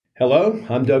Hello,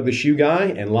 I'm Doug the Shoe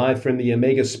Guy, and live from the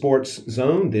Omega Sports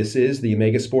Zone, this is the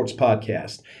Omega Sports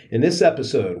Podcast. In this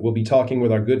episode, we'll be talking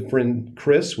with our good friend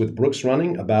Chris with Brooks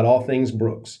Running about all things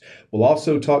Brooks. We'll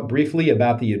also talk briefly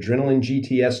about the Adrenaline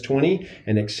GTS 20,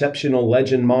 an exceptional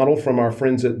legend model from our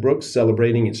friends at Brooks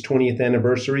celebrating its 20th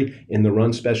anniversary in the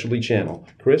Run Specialty channel.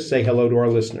 Chris, say hello to our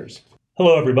listeners.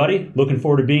 Hello, everybody. Looking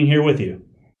forward to being here with you.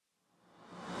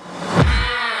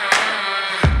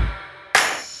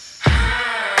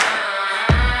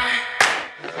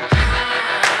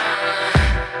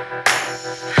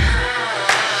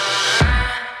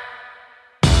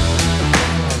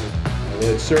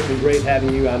 It's certainly great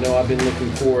having you. I know I've been looking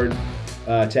forward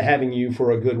to having you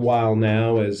for a good while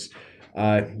now, as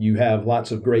you have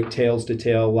lots of great tales to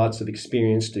tell, lots of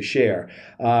experience to share.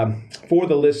 For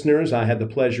the listeners, I had the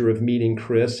pleasure of meeting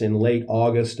Chris in late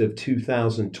August of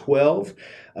 2012.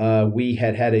 We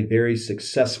had a very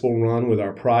successful run with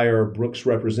our prior Brooks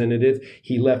representative.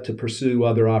 He left to pursue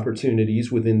other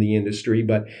opportunities within the industry,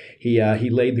 but he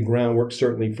laid the groundwork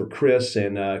certainly for Chris,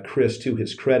 and Chris, to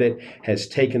his credit, has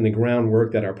taken the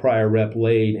groundwork that our prior rep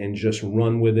laid and just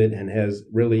run with it, and has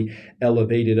really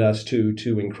elevated us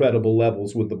to incredible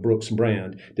levels with the Brooks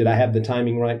brand. Did I have the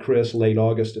timing right, Chris? Late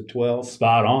August of 12?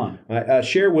 Spot on.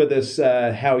 Share with us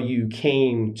how you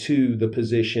came to the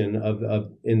position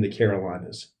of in the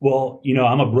Carolinas. Well,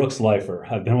 I'm a Brooks lifer.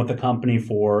 I've been with the company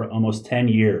for almost 10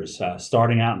 years,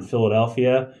 starting out in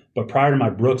Philadelphia. But prior to my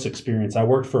Brooks experience, I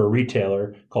worked for a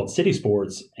retailer called City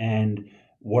Sports. And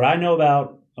what I know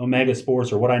about Omega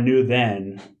Sports, or what I knew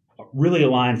then, really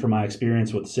aligned from my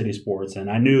experience with City Sports. And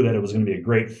I knew that it was going to be a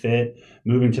great fit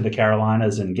moving to the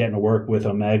Carolinas and getting to work with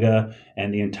Omega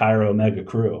and the entire Omega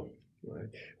crew. Right.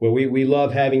 Well, we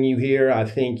love having you here. I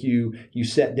think you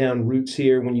set down roots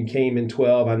here when you came in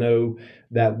 12. I know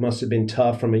that must have been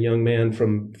tough from a young man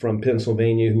from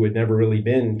Pennsylvania who had never really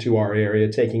been to our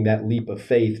area, taking that leap of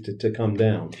faith to come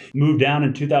down. Moved down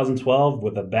in 2012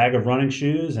 with a bag of running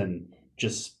shoes and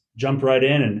just jumped right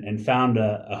in and found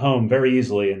a home very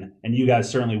easily. And you guys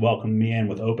certainly welcomed me in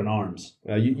with open arms.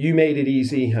 You made it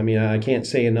easy. I mean, I can't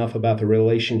say enough about the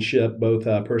relationship, both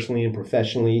personally and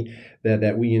professionally,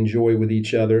 that we enjoy with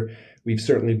each other. We've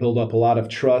certainly built up a lot of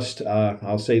trust.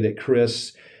 I'll say that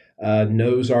Chris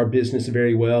knows our business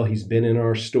very well. He's been in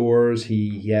our stores.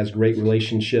 He has great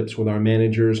relationships with our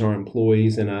managers, our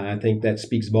employees, and I think that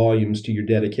speaks volumes to your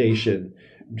dedication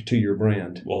to your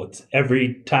brand. Well, it's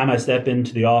every time I step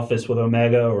into the office with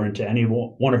Omega or into any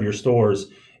one of your stores,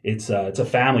 it's a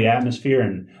family atmosphere,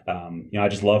 and I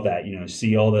just love that.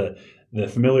 See all the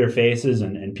familiar faces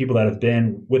and people that have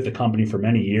been with the company for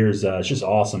many years. It's just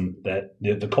awesome that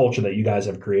the culture that you guys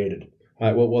have created. All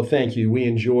right. Well, thank you. We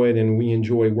enjoy it, and we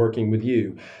enjoy working with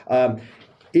you.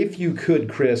 If you could,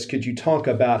 Chris, could you talk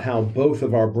about how both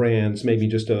of our brands, maybe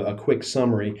just a quick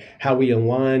summary, how we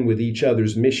align with each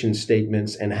other's mission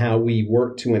statements and how we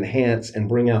work to enhance and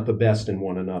bring out the best in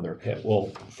one another? Okay.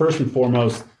 Well, first and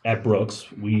foremost, at Brooks,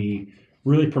 we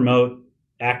really promote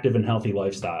active and healthy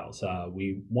lifestyles.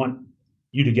 We want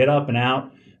you to get up and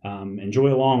out,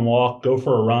 enjoy a long walk, go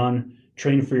for a run,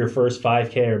 train for your first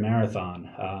 5K or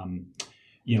marathon.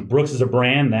 Brooks is a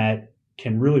brand that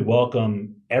can really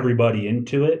welcome everybody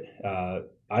into it.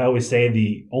 I always say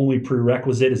the only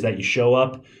prerequisite is that you show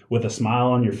up with a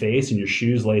smile on your face and your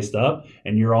shoes laced up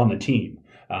and you're on the team.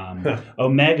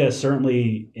 Omega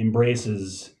certainly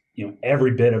embraces,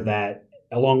 every bit of that,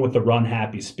 along with the run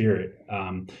happy spirit.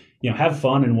 Have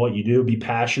fun in what you do, be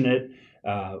passionate,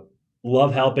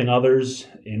 love helping others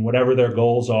in whatever their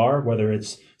goals are, whether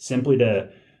it's simply to,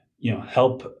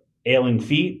 help ailing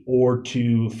feet or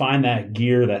to find that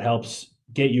gear that helps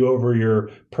get you over your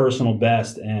personal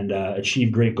best and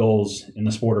achieve great goals in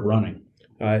the sport of running.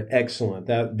 Excellent.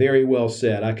 That very well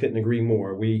said. I couldn't agree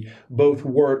more. We both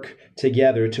work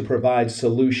together to provide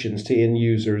solutions to end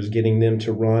users, getting them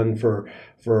to run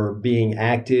for being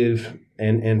active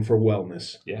and for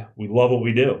wellness. Yeah, we love what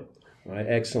we do. All right,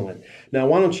 excellent. Now,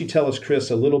 why don't you tell us,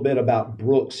 Chris, a little bit about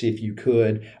Brooks, if you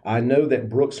could. I know that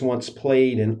Brooks once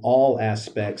played in all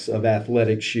aspects of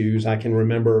athletic shoes. I can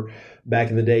remember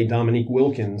back in the day, Dominique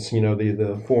Wilkins,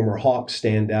 the former Hawks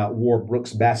standout, wore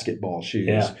Brooks basketball shoes.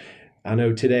 Yeah. I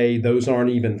know today those aren't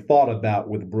even thought about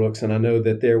with Brooks, and I know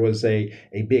that there was a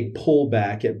big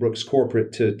pullback at Brooks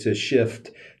Corporate to shift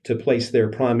to place their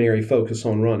primary focus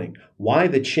on running. Why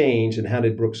the change, and how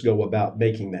did Brooks go about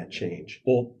making that change?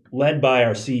 Well, led by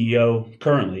our CEO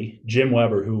currently, Jim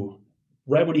Weber, who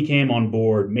right when he came on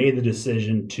board made the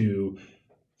decision to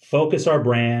focus our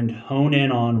brand, hone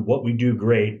in on what we do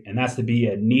great, and that's to be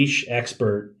a niche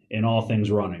expert in all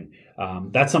things running.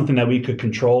 That's something that we could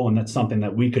control, and that's something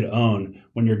that we could own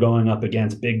when you're going up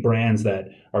against big brands that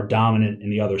are dominant in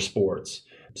the other sports.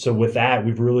 So with that,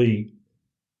 we've really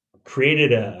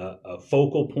created a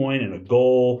focal point and a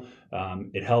goal.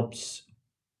 It helps,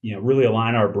 really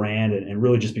align our brand and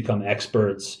really just become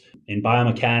experts in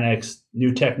biomechanics,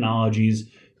 new technologies,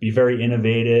 be very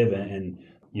innovative, and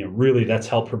really that's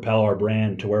helped propel our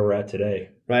brand to where we're at today.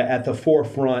 Right at the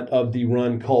forefront of the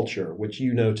run culture, which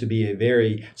you know to be a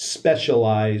very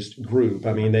specialized group.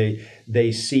 I mean,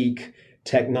 they seek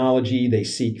technology, they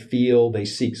seek feel, they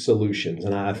seek solutions,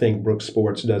 and I think Brooks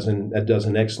Sports does an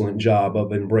excellent job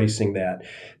of embracing that.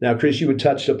 Now, Chris, you had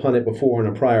touched upon it before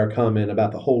in a prior comment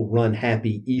about the whole run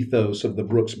happy ethos of the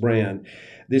Brooks brand.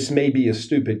 This may be a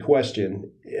stupid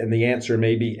question, and the answer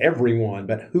may be everyone,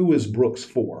 but who is Brooks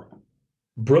for?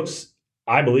 Brooks,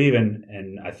 I believe,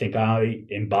 and I think I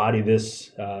embody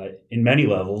this in many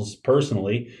levels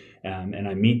personally, and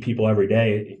I meet people every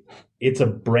day. It's a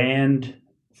brand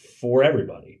for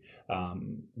everybody.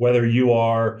 Whether you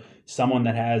are someone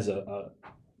that has a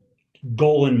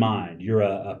goal in mind, you're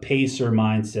a pacer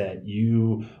mindset,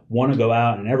 you want to go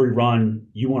out and every run,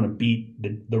 you want to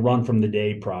beat the run from the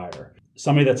day prior.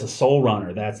 Somebody that's a soul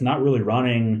runner, that's not really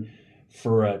running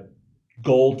for a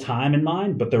goal time in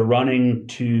mind, but they're running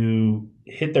to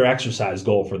hit their exercise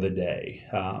goal for the day,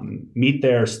 meet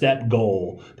their step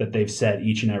goal that they've set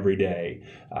each and every day.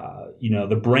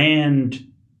 The brand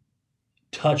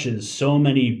touches so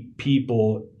many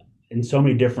people in so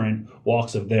many different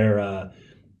walks of their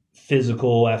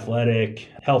physical, athletic,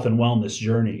 health and wellness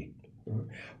journey.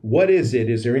 What is it?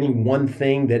 Is there any one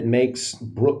thing that makes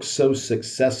Brooks so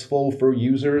successful for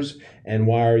users, and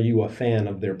why are you a fan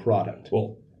of their product?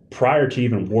 Well, prior to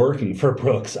even working for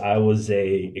Brooks, I was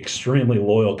a extremely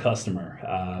loyal customer.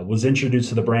 Was introduced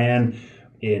to the brand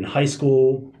in high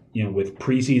school, with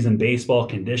preseason baseball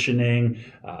conditioning.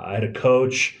 I had a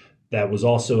coach that was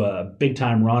also a big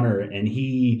time runner, and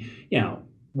he,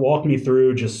 walked me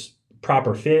through just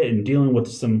proper fit and dealing with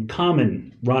some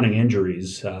common running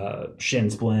injuries, shin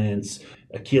splints,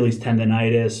 Achilles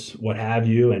tendonitis, what have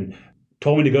you, and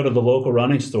told me to go to the local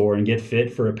running store and get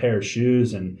fit for a pair of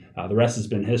shoes, and the rest has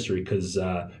been history. Because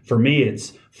for me,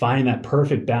 it's finding that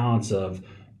perfect balance of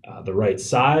the right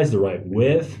size, the right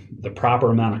width, the proper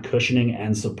amount of cushioning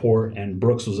and support. And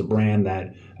Brooks was a brand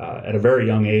that at a very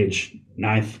young age,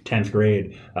 9th, 10th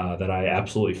grade, that I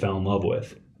absolutely fell in love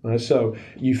with. So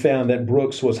you found that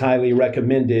Brooks was highly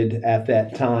recommended at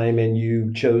that time, and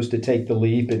you chose to take the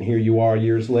leap, and here you are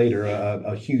years later,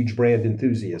 a huge brand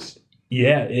enthusiast.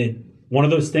 Yeah, one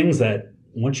of those things that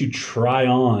once you try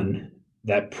on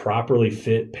that properly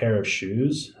fit pair of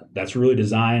shoes that's really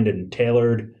designed and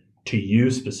tailored to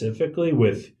you specifically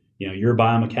with your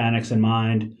biomechanics in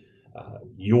mind,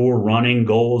 your running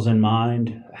goals in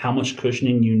mind, how much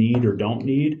cushioning you need or don't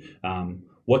need,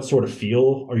 what sort of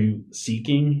feel are you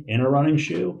seeking in a running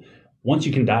shoe? Once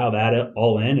you can dial that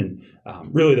all in,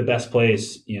 and really the best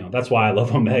place, that's why I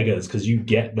love Omega, is because you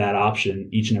get that option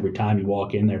each and every time you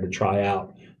walk in there to try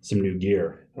out some new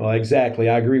gear. Well, exactly.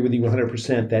 I agree with you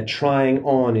 100% that trying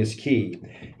on is key.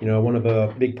 One of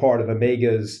a big part of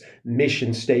Omega's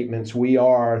mission statements, we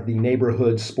are the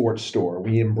neighborhood sports store.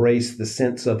 We embrace the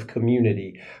sense of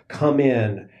community. Come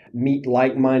in, meet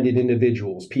like-minded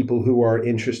individuals, people who are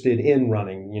interested in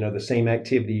running, the same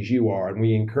activities you are. And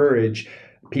we encourage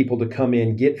people to come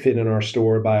in, get fit in our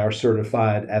store by our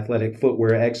certified athletic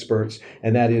footwear experts.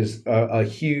 And that is a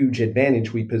huge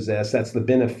advantage we possess. That's the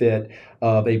benefit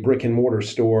of a brick and mortar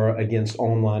store against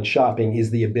online shopping,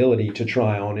 is the ability to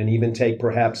try on and even take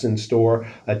perhaps in store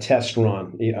a test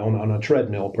run on a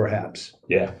treadmill perhaps.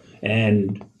 Yeah.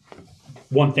 And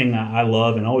one thing I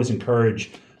love and always encourage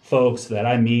folks that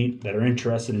I meet that are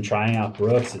interested in trying out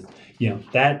Brooks is,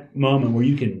 that moment where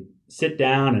you can sit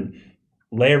down and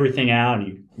lay everything out and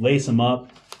you lace them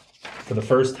up for the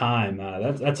first time.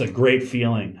 That's a great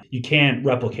feeling. You can't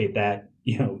replicate that,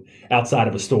 outside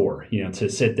of a store, to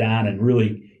sit down and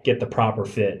really get the proper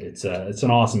fit. It's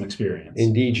an awesome experience.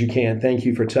 Indeed, you can. Thank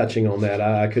you for touching on that.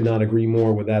 I could not agree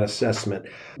more with that assessment.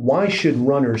 Why should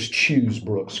runners choose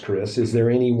Brooks, Chris? Is there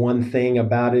any one thing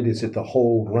about it? Is it the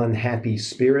whole run happy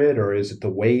spirit, or is it the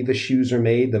way the shoes are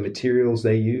made, the materials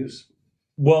they use?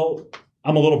 Well,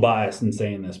 I'm a little biased in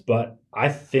saying this, but I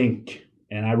think,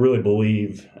 and I really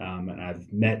believe, and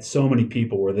I've met so many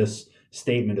people where this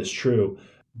statement is true,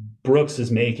 Brooks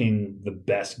is making the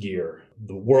best gear,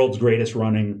 the world's greatest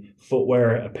running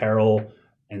footwear, apparel,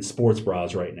 and sports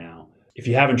bras right now. If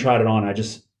you haven't tried it on, I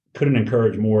just couldn't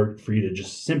encourage more for you to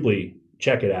just simply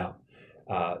check it out.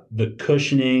 The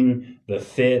cushioning, the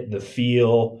fit, the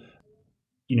feel,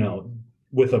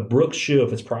 with a Brooks shoe,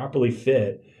 if it's properly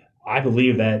fit, I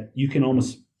believe that you can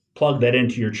almost plug that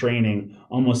into your training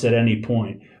almost at any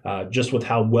point, just with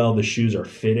how well the shoes are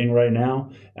fitting right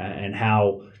now, and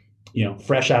how,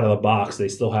 fresh out of the box, they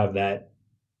still have that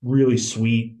really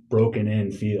sweet broken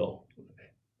in feel.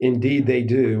 Indeed, they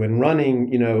do. And running,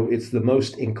 it's the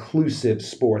most inclusive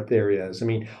sport there is. I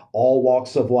mean, all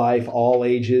walks of life, all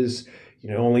ages,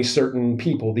 only certain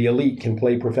people, the elite, can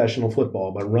play professional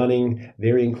football, but running,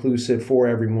 very inclusive for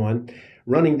everyone.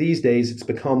 Running these days, it's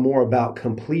become more about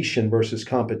completion versus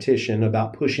competition,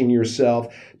 about pushing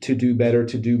yourself to do better,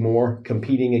 to do more,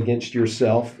 competing against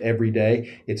yourself every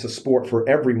day. It's a sport for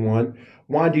everyone.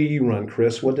 Why do you run,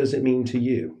 Chris? What does it mean to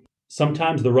you?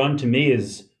 Sometimes the run to me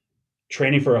is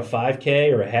training for a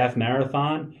 5K or a half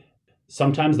marathon.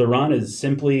 Sometimes the run is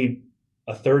simply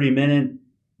a 30-minute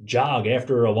jog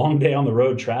after a long day on the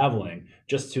road traveling,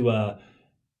 just to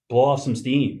blow off some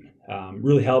steam,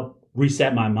 really help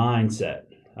reset my mindset.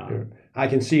 Sure. I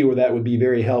can see where that would be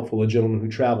very helpful. A gentleman who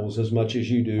travels as much as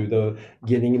you do,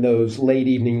 getting those late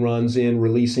evening runs in,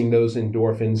 releasing those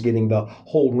endorphins, getting the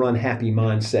whole run happy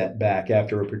mindset back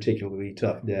after a particularly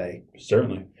tough day.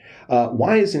 Certainly.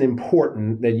 Why is it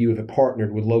important that you have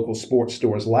partnered with local sports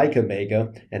stores like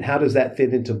Omega, and how does that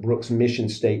fit into Brooks' mission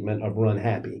statement of Run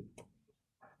Happy?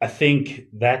 I think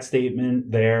that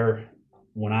statement there,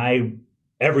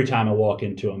 every time I walk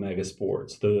into Omega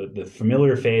Sports, the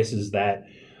familiar faces, that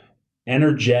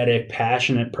energetic,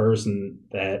 passionate person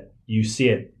that you see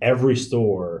at every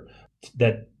store,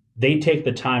 that they take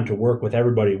the time to work with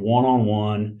everybody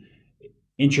one-on-one,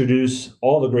 introduce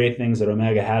all the great things that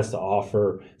Omega has to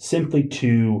offer, simply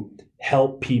to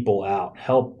help people out,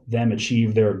 help them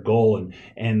achieve their goal,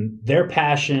 and their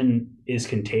passion is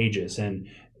contagious. And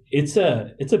it's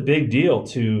a big deal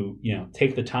to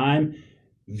take the time,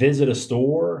 visit a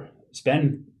store,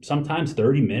 spend sometimes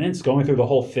 30 minutes going through the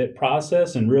whole fit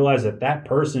process, and realize that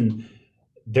person,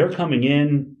 they're coming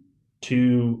in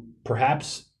to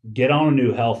perhaps get on a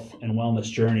new health and wellness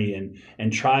journey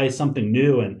and try something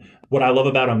new. And what I love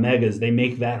about Omega is they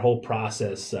make that whole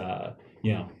process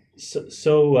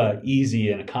so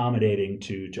easy and accommodating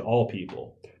to all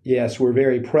people. Yes, we're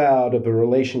very proud of the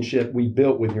relationship we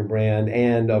built with your brand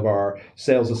and of our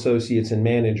sales associates and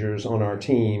managers on our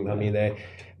team. I mean,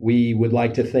 we would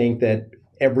like to think that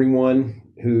everyone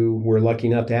who we're lucky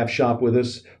enough to have shop with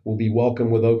us will be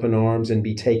welcomed with open arms and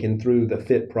be taken through the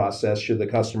fit process should the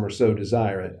customer so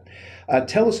desire it.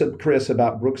 Tell us, Chris,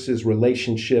 about Brooks's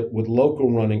relationship with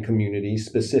local running communities,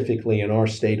 specifically in our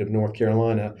state of North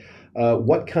Carolina.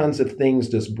 What kinds of things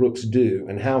does Brooks do,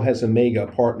 and how has Omega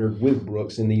partnered with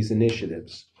Brooks in these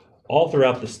initiatives? All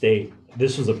throughout the state,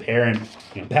 this was apparent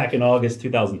back in August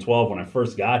 2012 when I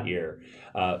first got here.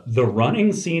 The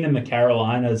running scene in the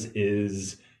Carolinas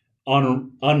is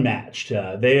unmatched.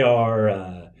 They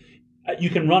are.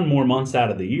 You can run more months out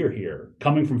of the year here.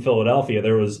 Coming from Philadelphia,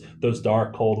 there was those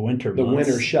dark, cold winter months. The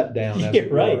winter shutdown. Yeah,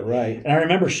 right. Right. And I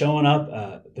remember showing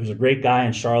up. There's a great guy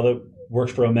in Charlotte,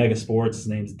 works for Omega Sports. His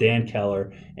name's Dan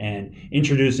Keller, and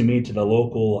introducing me to the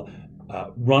local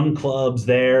run clubs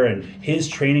there, and his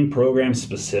training program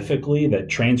specifically that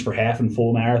trains for half and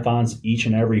full marathons each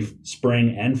and every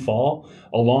spring and fall,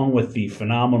 along with the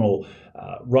phenomenal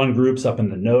run groups up in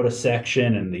the NOTA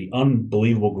section and the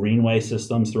unbelievable greenway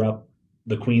systems throughout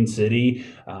the Queen City.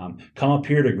 Come up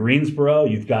here to Greensboro.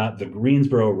 You've got the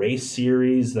Greensboro Race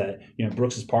Series that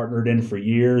Brooks has partnered in for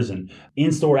years, and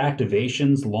in-store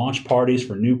activations, launch parties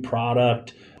for new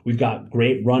product. We've got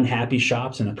great Run Happy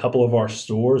shops in a couple of our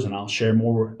stores, and I'll share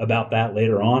more about that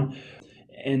later on.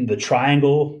 And the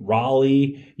Triangle,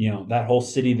 Raleigh, that whole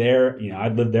city there,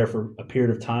 I've lived there for a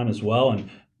period of time as well, and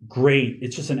great.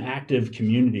 It's just an active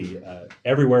community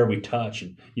everywhere we touch.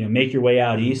 And make your way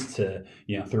out east to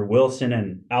through Wilson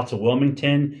and out to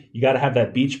Wilmington. You got to have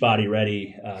that beach body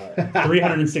ready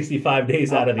 365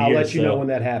 days out of the year. I'll let you know when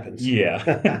that happens.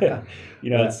 Yeah,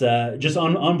 it's just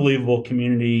unbelievable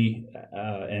community,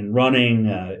 and running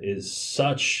is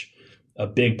such a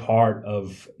big part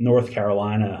of North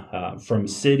Carolina, from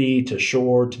city to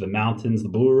shore to the mountains, the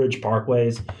Blue Ridge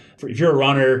Parkways. If you're a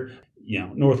runner,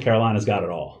 North Carolina's got it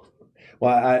all.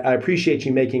 Well, I appreciate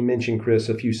you making mention, Chris,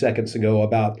 a few seconds ago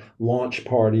about launch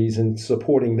parties and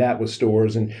supporting that with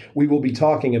stores. And we will be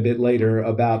talking a bit later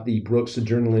about the Brooks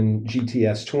Adrenaline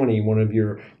GTS 20, one of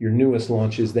your newest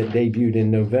launches that debuted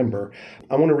in November.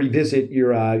 I want to revisit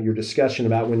your discussion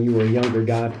about when you were a younger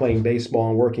guy playing baseball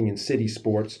and working in city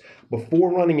sports.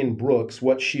 Before running in Brooks,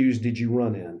 what shoes did you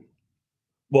run in?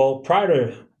 Well, prior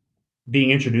to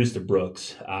being introduced to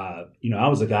Brooks, I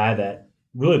was a guy that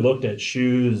really looked at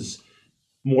shoes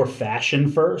more fashion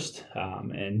first,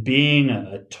 and being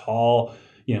a tall,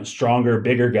 stronger,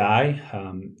 bigger guy,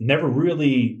 never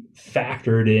really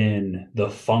factored in the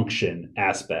function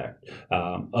aspect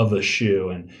of the shoe.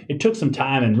 And it took some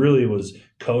time, and really it was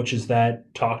coaches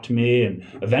that talked to me, and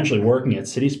eventually working at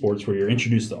City Sports, where you're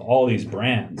introduced to all these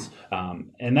brands.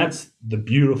 And that's the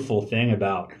beautiful thing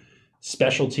about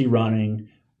specialty running.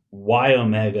 Why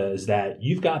Omega is that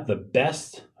you've got the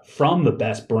best from the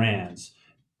best brands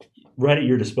right at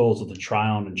your disposal to try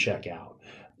on and check out.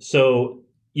 So,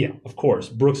 of course,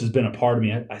 Brooks has been a part of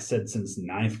me, I said, since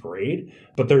ninth grade,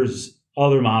 but there's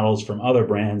other models from other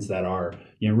brands that are,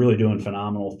 really doing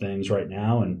phenomenal things right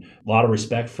now, and a lot of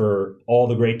respect for all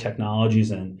the great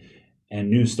technologies and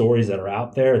new stories that are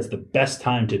out there. It's the best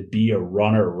time to be a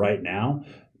runner right now,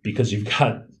 because you've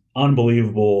got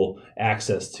unbelievable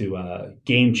access to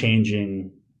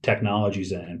game-changing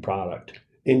technologies and product.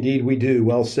 Indeed, we do.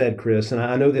 Well said, Chris. And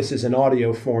I know this is an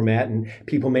audio format, and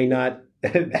people may not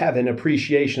have an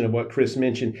appreciation of what Chris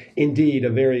mentioned. Indeed,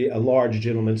 a large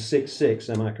gentleman,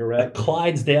 6'6", am I correct? A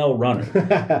Clydesdale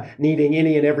runner. Needing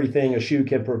any and everything a shoe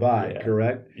can provide,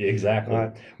 correct?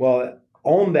 Exactly. Well,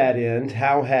 on that end,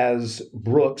 how has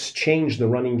Brooks changed the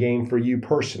running game for you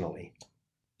personally?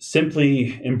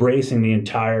 Simply embracing the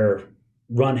entire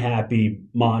run happy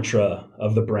mantra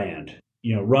of the brand.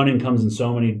 Running comes in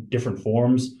so many different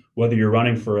forms, whether you're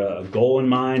running for a goal in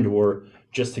mind or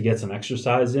just to get some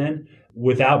exercise in.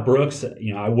 Without Brooks,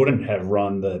 I wouldn't have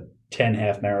run the 10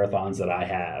 half marathons that I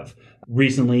have.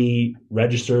 Recently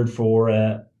registered for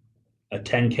a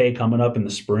 10K coming up in the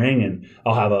spring, and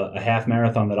I'll have a half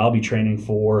marathon that I'll be training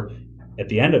for at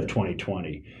the end of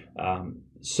 2020.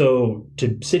 So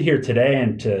to sit here today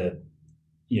and to,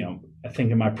 I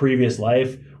think in my previous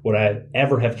life, would I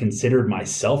ever have considered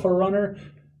myself a runner?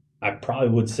 I probably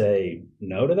would say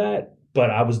no to that, but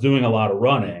I was doing a lot of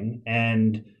running,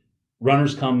 and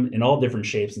runners come in all different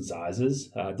shapes and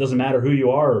sizes. It doesn't matter who you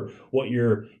are or what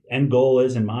your end goal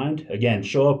is in mind. Again,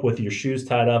 show up with your shoes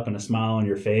tied up and a smile on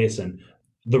your face, and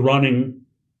the running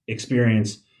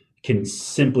experience can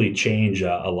simply change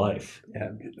a life. Yeah.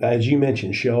 As you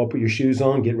mentioned, show up with your shoes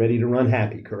on, get ready to run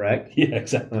happy, correct? Yeah,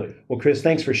 exactly. Well, Chris,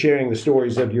 thanks for sharing the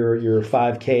stories of your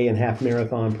 5K and half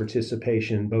marathon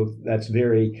participation. That's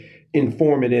very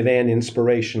informative and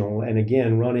inspirational. And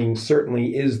again, running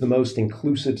certainly is the most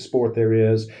inclusive sport there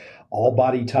is. All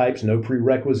body types, no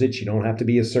prerequisites. You don't have to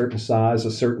be a certain size,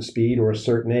 a certain speed, or a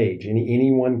certain age.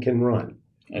 Anyone can run.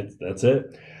 That's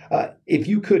it. If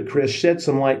you could, Chris, shed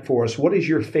some light for us, what is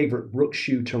your favorite Brooks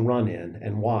shoe to run in,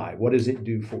 and why? What does it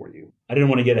do for you? I didn't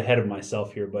want to get ahead of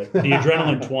myself here, but the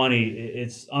Adrenaline 20,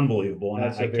 it's unbelievable, and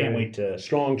I can't wait to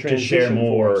share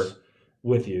more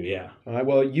with you. Yeah. All right.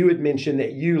 Well, you had mentioned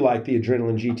that you like the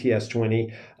Adrenaline GTS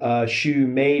 20, shoe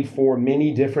made for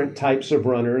many different types of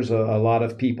runners. A lot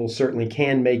of people certainly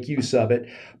can make use of it,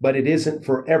 but it isn't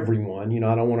for everyone.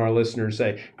 I don't want our listeners to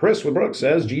say, Chris Brooks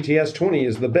says GTS 20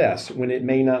 is the best, when it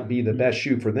may not be the best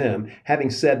shoe for them. Having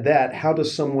said that, how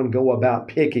does someone go about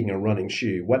picking a running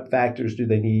shoe? What factors do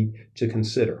they need to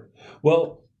consider?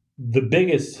 Well, the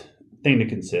biggest thing to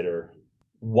consider,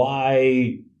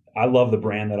 why I love the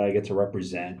brand that I get to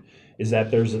represent, is that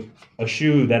there's a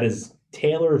shoe that is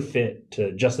tailor fit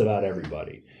to just about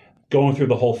everybody. Going through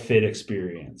the whole fit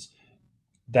experience,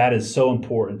 that is so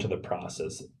important to the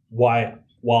process. While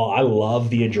I love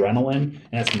the Adrenaline, and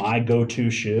that's my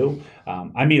go-to shoe,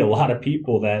 I meet a lot of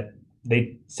people that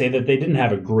they say that they didn't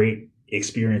have a great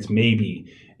experience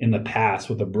maybe in the past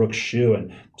with a Brooks shoe.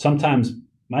 And sometimes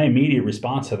my immediate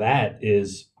response to that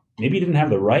is, maybe you didn't have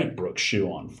the right Brooks shoe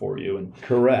on for you. And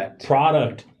correct.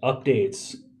 Product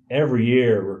updates every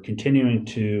year. We're continuing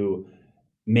to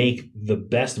make the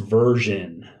best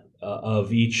version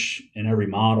of each and every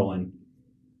model, and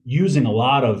using a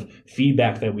lot of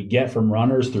feedback that we get from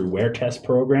runners through wear test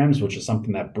programs, which is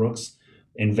something that Brooks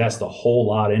invests a whole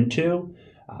lot into.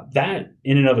 That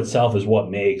in and of itself is what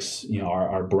makes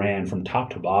our brand from top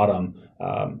to bottom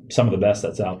some of the best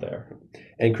that's out there.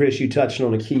 And Chris, you touched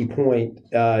on a key point.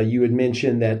 You had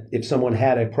mentioned that if someone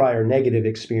had a prior negative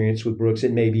experience with Brooks,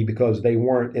 it may be because they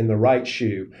weren't in the right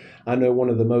shoe. I know one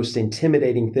of the most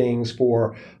intimidating things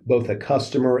for both a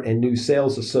customer and new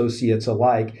sales associates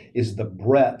alike is the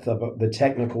breadth of the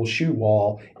technical shoe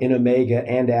wall in Omega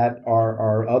and at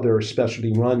our other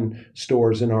specialty run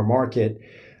stores in our market.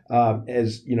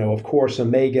 As you know, of course,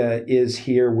 Omega is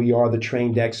here. We are the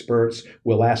trained experts.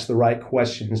 We'll ask the right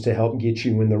questions to help get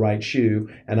you in the right shoe.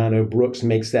 And I know Brooks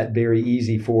makes that very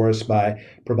easy for us by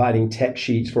providing tech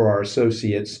sheets for our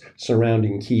associates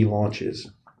surrounding key launches.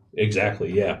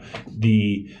 Exactly, yeah.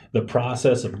 The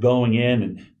process of going in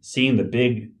and seeing the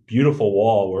big beautiful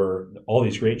wall where all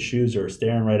these great shoes are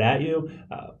staring right at you.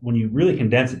 When you really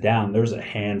condense it down, there's a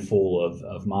handful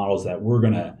of models that we're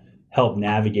going to help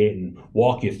navigate and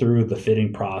walk you through the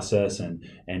fitting process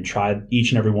and try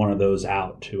each and every one of those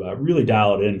out to really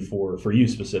dial it in for you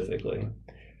specifically.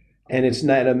 And it's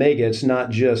not Omega, it's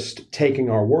not just taking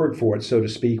our word for it, so to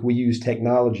speak. We use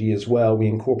technology as well. We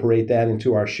incorporate that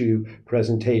into our shoe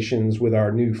presentations with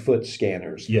our new foot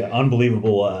scanners. Yeah,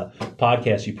 unbelievable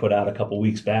podcast you put out a couple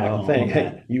weeks back.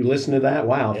 Hey, you listen to that?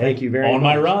 Wow, yeah, thank you very much. On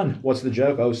my run. What's the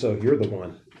joke? Oh, so you're the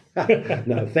one.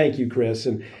 No, thank you, Chris.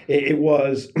 And it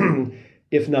was,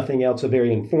 if nothing else, a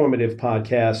very informative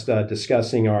podcast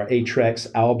discussing our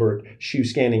Atrex Albert shoe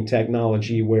scanning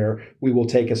technology, where we will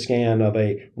take a scan of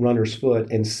a runner's foot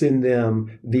and send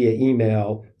them via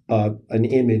email an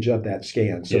image of that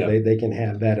scan, so they can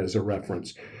have that as a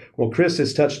reference. Well, Chris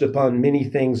has touched upon many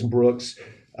things, Brooks.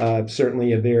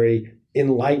 Certainly a very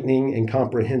enlightening and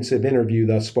comprehensive interview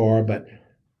thus far, but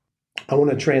I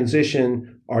want to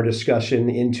transition our discussion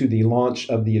into the launch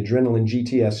of the Adrenaline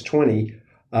GTS 20,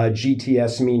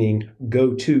 GTS meaning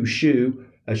go-to shoe,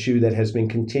 a shoe that has been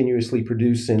continuously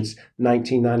produced since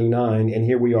 1999. And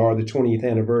here we are, the 20th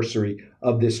anniversary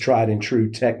of this tried and true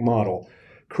tech model.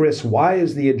 Chris, why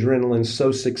is the Adrenaline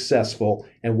so successful,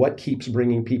 and what keeps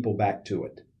bringing people back to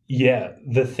it? Yeah,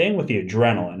 the thing with the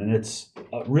Adrenaline, and it's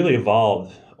really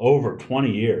evolved over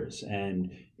 20 years. And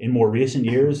in more recent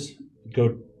years,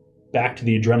 go back to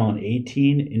the Adrenaline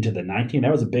 18 into the 19,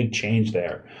 that was a big change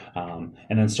there.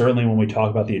 And then certainly when we talk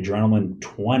about the Adrenaline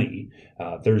 20,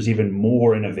 there's even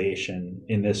more innovation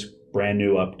in this brand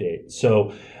new update.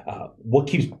 So what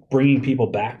keeps bringing people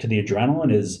back to the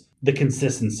Adrenaline is the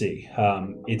consistency.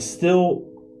 It's still,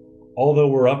 although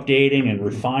we're updating and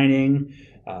refining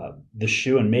the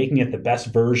shoe and making it the best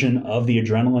version of the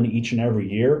Adrenaline each and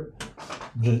every year,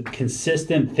 the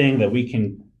consistent thing that we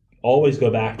can always go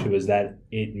back to is that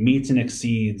it meets and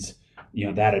exceeds,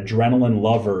 that Adrenaline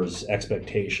lover's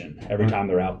expectation every time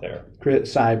they're out there.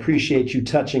 Chris, I appreciate you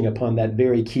touching upon that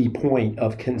very key point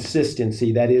of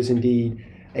consistency. That is indeed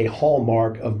a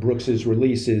hallmark of Brooks's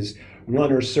releases.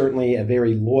 Runners certainly a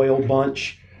very loyal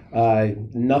bunch.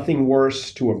 Nothing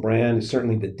worse to a brand,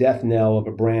 certainly the death knell of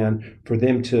a brand, for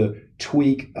them to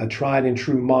tweak a tried and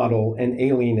true model and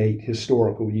alienate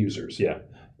historical users. Yeah.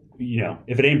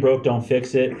 If it ain't broke, don't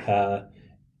fix it.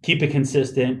 Keep it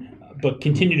consistent, but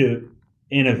continue to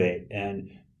innovate and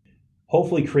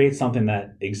hopefully create something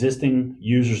that existing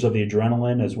users of the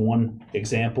Adrenaline, as one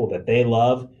example, that they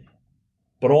love.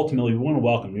 But ultimately, we want to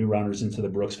welcome new runners into the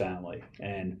Brooks family.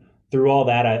 And through all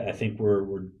that, I think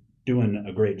we're doing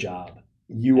a great job.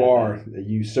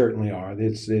 You certainly are.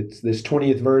 It's this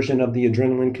 20th version of the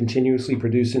Adrenaline, continuously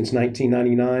produced since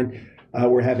 1999.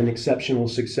 We're having exceptional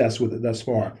success with it thus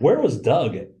far. Where was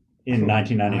Doug in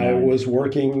 1999? I was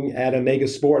working at Omega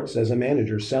Sports as a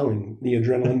manager selling the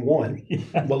Adrenaline 1,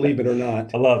 Yeah. Believe it or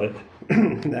not. I love it.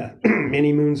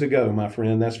 Many moons ago, my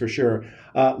friend, that's for sure.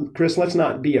 Chris, let's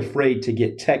not be afraid to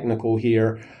get technical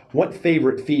here. What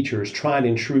favorite features, tried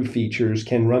and true features,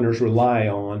 can runners rely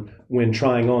on when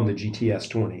trying on the GTS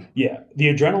 20? Yeah, the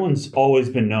Adrenaline's always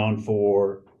been known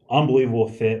for unbelievable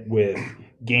fit with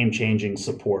game-changing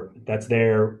support that's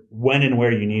there when and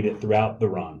where you need it throughout the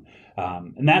run.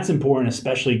 And that's important,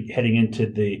 especially heading into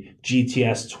the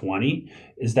GTS 20,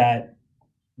 is that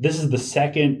this is the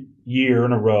second year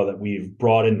in a row that we've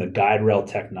brought in the guide rail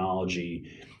technology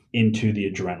into the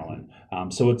Adrenaline.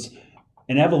 So it's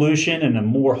an evolution and a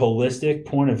more holistic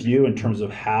point of view in terms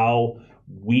of how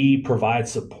we provide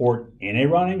support in a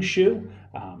running shoe.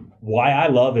 Why I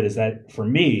love it is that for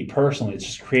me personally, it's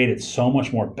just created so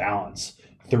much more balance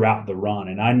throughout the run.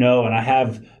 And I know, and I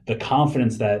have the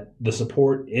confidence that the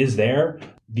support is there.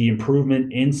 The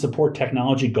improvement in support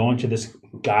technology going to this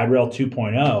guide rail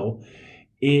 2.0,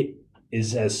 it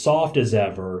is as soft as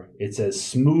ever. It's as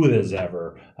smooth as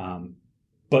ever.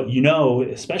 But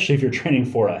especially if you're training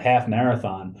for a half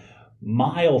marathon,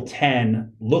 mile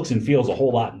 10 looks and feels a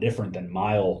whole lot different than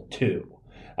mile 2.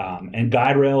 And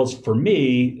guide rails, for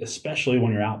me, especially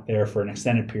when you're out there for an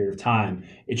extended period of time,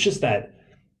 it's just that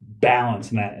balance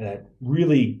and that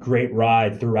really great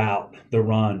ride throughout the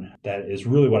run that is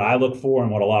really what I look for,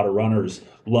 and what a lot of runners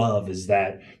love is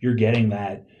that you're getting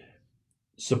that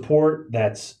support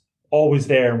that's always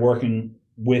there and working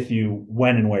with you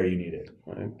when and where you need it.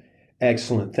 Right.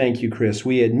 Excellent. Thank you, Chris.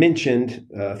 We had mentioned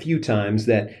a few times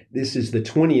that this is the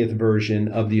 20th version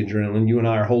of the Adrenaline. You and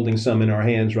I are holding some in our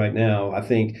hands right now. I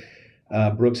think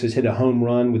Brooks has hit a home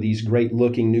run with these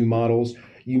great-looking new models.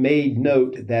 You made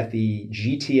note that the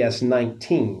GTS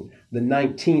 19 the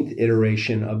 19th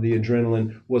iteration of the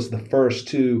Adrenaline was the first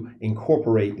to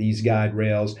incorporate these guide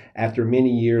rails after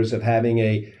many years of having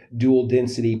a dual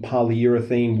density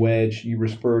polyurethane wedge. You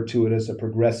refer to it as a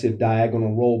progressive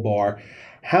diagonal roll bar.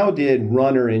 How did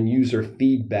runner and user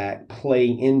feedback play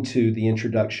into the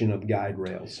introduction of guide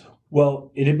rails?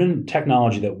 Well, it had been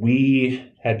technology that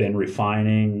we had been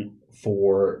refining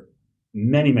for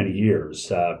many, many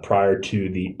years prior to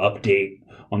the update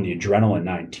on the Adrenaline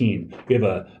 19. We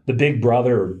have the big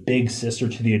brother or big sister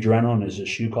to the Adrenaline is a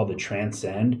shoe called the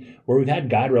Transcend, where we've had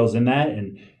guide rails in that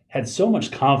and had so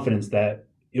much confidence that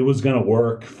it was going to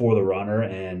work for the runner.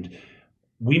 And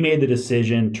we made the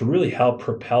decision to really help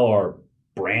propel our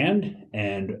brand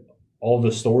and all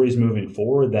the stories moving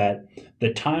forward that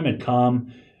the time had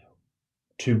come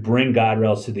to bring guide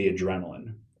rails to the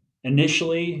Adrenaline.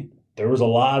 Initially, there was a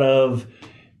lot of,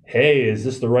 hey, is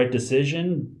this the right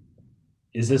decision?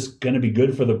 Is this going to be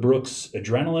good for the Brooks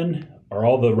Adrenaline? Are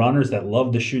all the runners that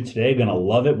love the shoe today going to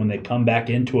love it when they come back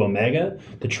into Omega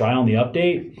to try on the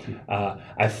update?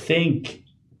 I think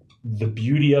the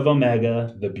beauty of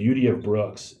Omega, the beauty of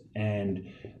Brooks,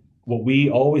 and what we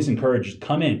always encourage is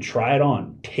come in, try it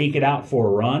on, take it out for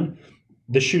a run.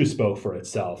 The shoe spoke for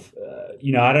itself.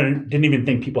 I didn't even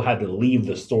think people had to leave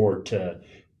the store to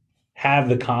have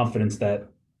the confidence that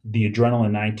the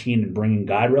Adrenaline 19 and bringing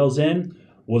guide rails in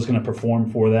was going to perform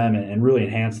for them and really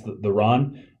enhance the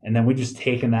run. And then we've just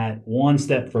taken that one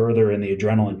step further in the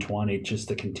Adrenaline 20 just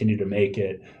to continue to make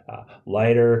it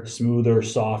lighter, smoother,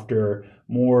 softer,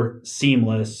 more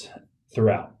seamless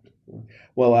throughout.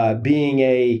 Well, being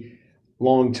a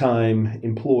longtime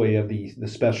employee of the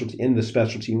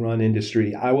specialty run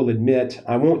industry, I will admit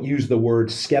I won't use the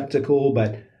word skeptical,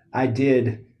 but I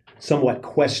did somewhat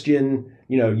question.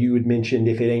 You had mentioned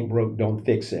if it ain't broke, don't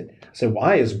fix it. So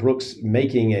why is Brooks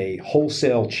making a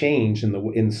wholesale change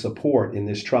in support in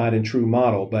this tried and true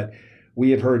model? But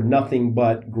we have heard nothing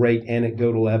but great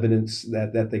anecdotal evidence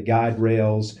that the guide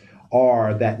rails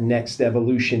are that next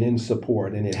evolution in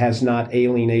support, and it has not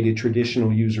alienated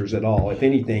traditional users at all. If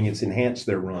anything, it's enhanced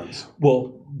their runs.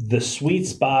 Well, the sweet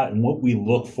spot and what we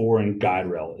look for in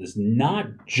guide rail is not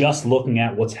just looking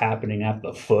at what's happening at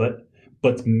the foot,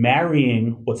 but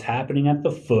marrying what's happening at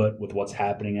the foot with what's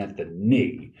happening at the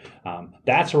knee.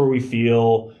 That's where we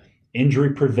feel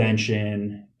injury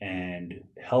prevention and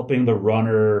helping the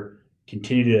runner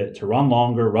continue to run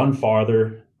longer, run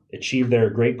farther, achieve their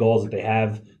great goals that they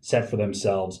have set for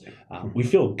themselves. We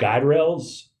feel guide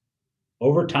rails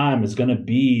over time is going to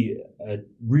be a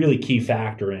really key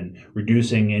factor in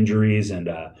reducing injuries and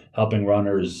helping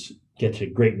runners get to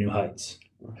great new heights.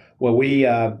 Well, we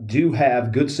do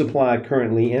have good supply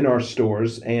currently in our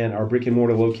stores and our brick and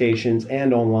mortar locations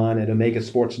and online at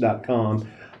omegasports.com.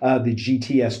 The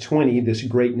GTS 20, this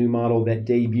great new model that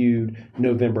debuted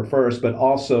November 1st, but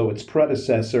also its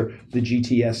predecessor, the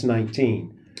GTS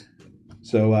 19.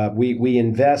 So we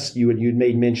invest. You'd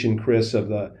made mention, Chris, of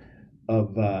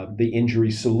the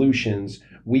injury solutions.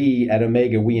 We at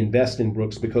Omega, we invest in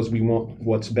Brooks because we want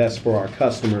what's best for our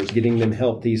customers, getting them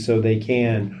healthy so they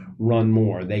can run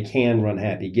more, they can run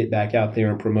happy, get back out there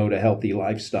and promote a healthy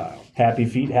lifestyle. Happy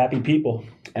feet, happy people.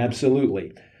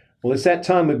 Absolutely. Well, it's that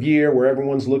time of year where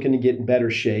everyone's looking to get in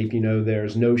better shape.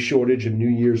 There's no shortage of New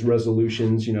Year's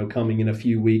resolutions, coming in a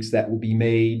few weeks that will be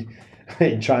made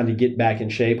and trying to get back in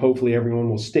shape. Hopefully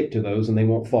everyone will stick to those and they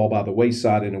won't fall by the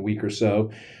wayside in a week or so.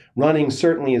 Running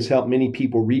certainly has helped many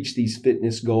people reach these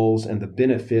fitness goals, and the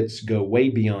benefits go way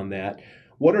beyond that.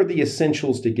 What are the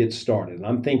essentials to get started?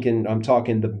 I'm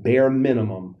talking the bare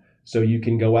minimum so you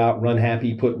can go out, run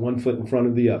happy, put one foot in front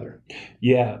of the other.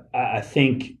 Yeah, I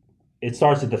think it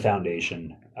starts at the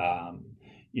foundation.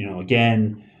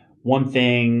 Again, one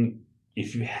thing,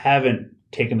 if you haven't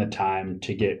taken the time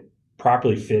to get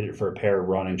properly fitted for a pair of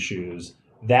running shoes,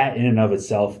 that in and of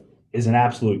itself is an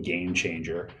absolute game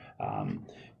changer.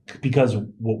 Because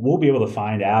what we'll be able to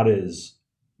find out is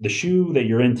the shoe that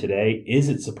you're in today, is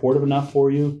it supportive enough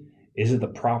for you? Is it the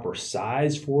proper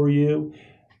size for you?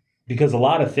 Because a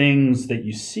lot of things that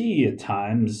you see at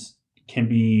times can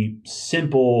be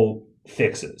simple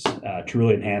fixes to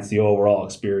really enhance the overall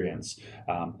experience.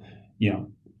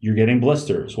 You're getting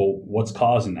blisters. Well, what's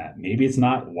causing that? Maybe it's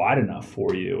not wide enough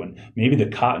for you, and maybe the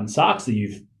cotton socks that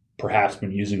you've perhaps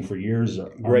been using for years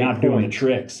are not doing the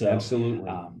trick. So, absolutely.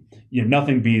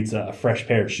 Nothing beats a fresh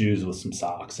pair of shoes with some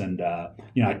socks. And I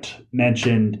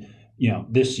mentioned,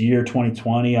 this year,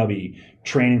 2020, I'll be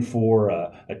training for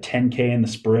a 10K in the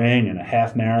spring and a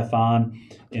half marathon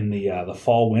in the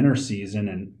fall winter season.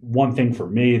 And one thing for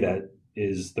me that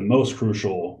is the most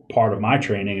crucial part of my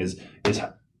training is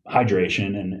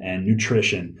hydration and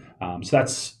nutrition. So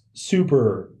that's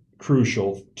super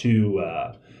crucial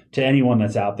to anyone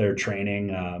that's out there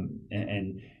training,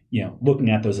 and looking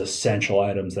at those essential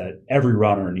items that every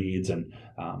runner needs. And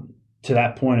to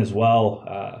that point as well,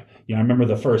 I remember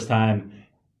the first time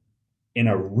in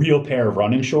a real pair of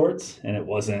running shorts, and it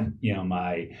wasn't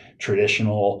my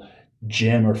traditional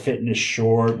gym or fitness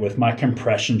short with my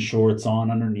compression shorts on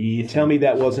underneath. Tell me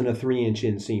that wasn't a 3-inch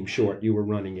inseam short you were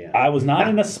running in. I was not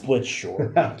in a split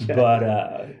short, okay.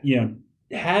 But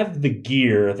have the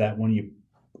gear that when you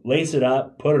lace it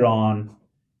up, put it on,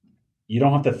 you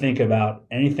don't have to think about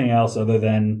anything else other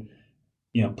than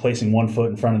placing one foot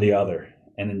in front of the other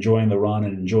and enjoying the run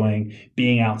and enjoying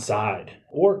being outside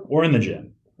or in the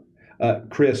gym.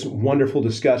 Chris, wonderful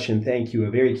discussion. Thank you. A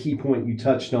very key point you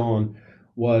touched on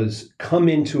was come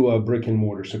into a brick and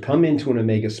mortar. So come into an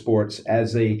Omega Sports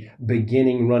as a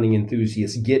beginning running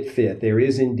enthusiast. Get fit. There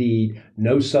is indeed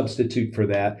no substitute for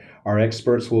that. Our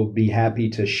experts will be happy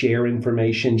to share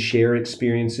information, share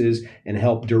experiences, and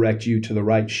help direct you to the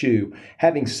right shoe.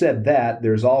 Having said that,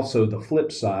 there's also the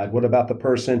flip side. What about the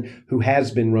person who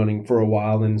has been running for a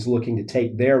while and is looking to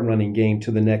take their running game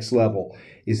to the next level?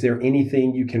 Is there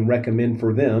anything you can recommend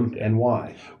for them, and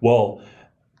why? Well,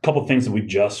 a couple of things that we've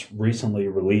just recently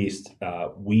released.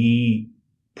 We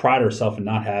pride ourselves in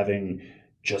not having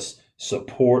just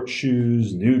support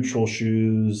shoes, neutral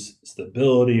shoes,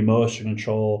 stability, motion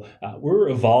control. We're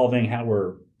evolving how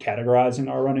we're categorizing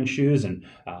our running shoes, and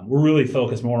we're really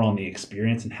focused more on the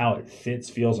experience and how it fits,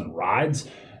 feels, and rides.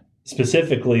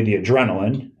 Specifically, the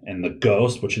Adrenaline and the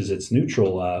Ghost, which is its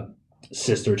neutral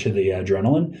sister to the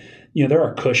Adrenaline. There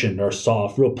are cushioned or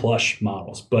soft, real plush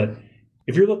models, but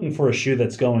if you're looking for a shoe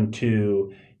that's going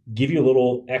to give you a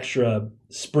little extra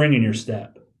spring in your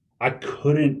step, I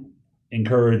couldn't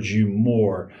encourage you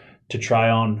more to try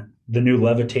on the new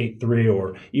Levitate 3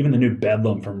 or even the new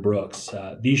Bedlam from Brooks.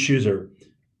 These shoes are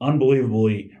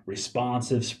unbelievably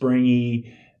responsive,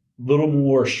 springy, a little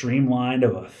more streamlined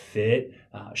of a fit,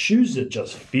 shoes that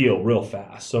just feel real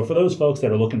fast. So for those folks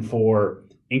that are looking for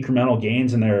incremental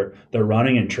gains in their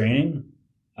running and training,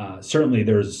 certainly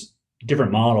there's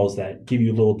different models that give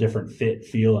you a little different fit,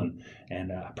 feel,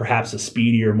 and perhaps a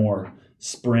speedier, more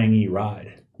springy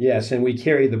ride. Yes, and we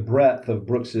carry the breadth of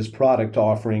Brooks's product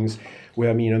offerings.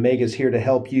 Omega's here to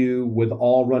help you with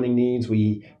all running needs.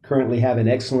 We currently have an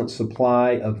excellent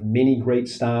supply of many great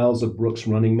styles of Brooks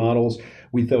running models.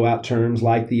 We throw out terms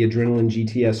like the Adrenaline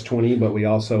GTS 20, but we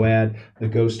also add the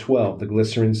Ghost 12, the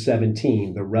Glycerin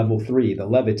 17, the Revel 3, the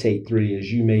Levitate 3,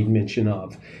 as you made mention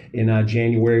of. In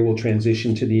January, we'll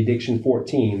transition to the Addiction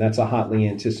 14. That's a hotly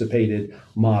anticipated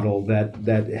model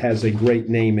that has a great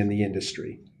name in the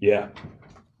industry. Yeah,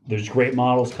 there's great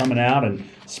models coming out, and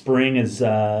spring is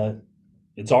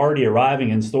it's already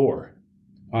arriving in store.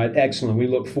 All right, excellent. We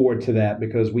look forward to that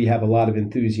because we have a lot of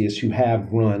enthusiasts who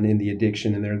have run in the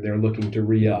Addiction and they're looking to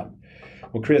re-up.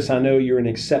 Well, Chris, I know you're an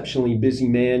exceptionally busy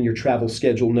man. Your travel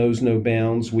schedule knows no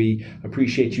bounds. We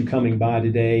appreciate you coming by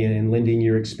today and lending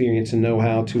your experience and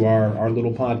know-how to our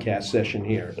little podcast session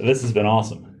here. This has been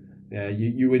awesome.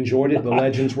 You enjoyed it. The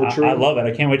legends were true. I love it.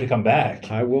 I can't wait to come back.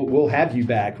 We'll have you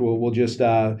back. We'll just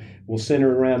we'll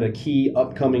center around a key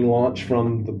upcoming launch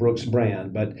from the Brooks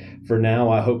brand. But for now,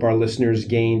 I hope our listeners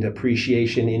gained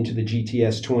appreciation into the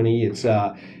GTS 20.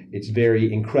 It's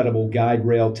very incredible guide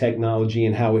rail technology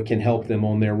and how it can help them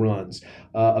on their runs.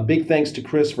 A big thanks to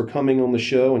Chris for coming on the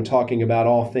show and talking about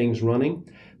all things running.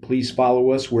 Please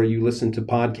follow us where you listen to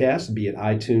podcasts, be it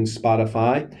iTunes,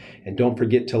 Spotify, and don't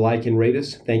forget to like and rate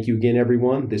us. Thank you again,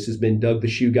 everyone. This has been Doug the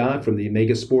Shoe Guy from the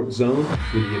Omega Sports Zone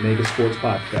with the Omega Sports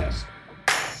Podcast.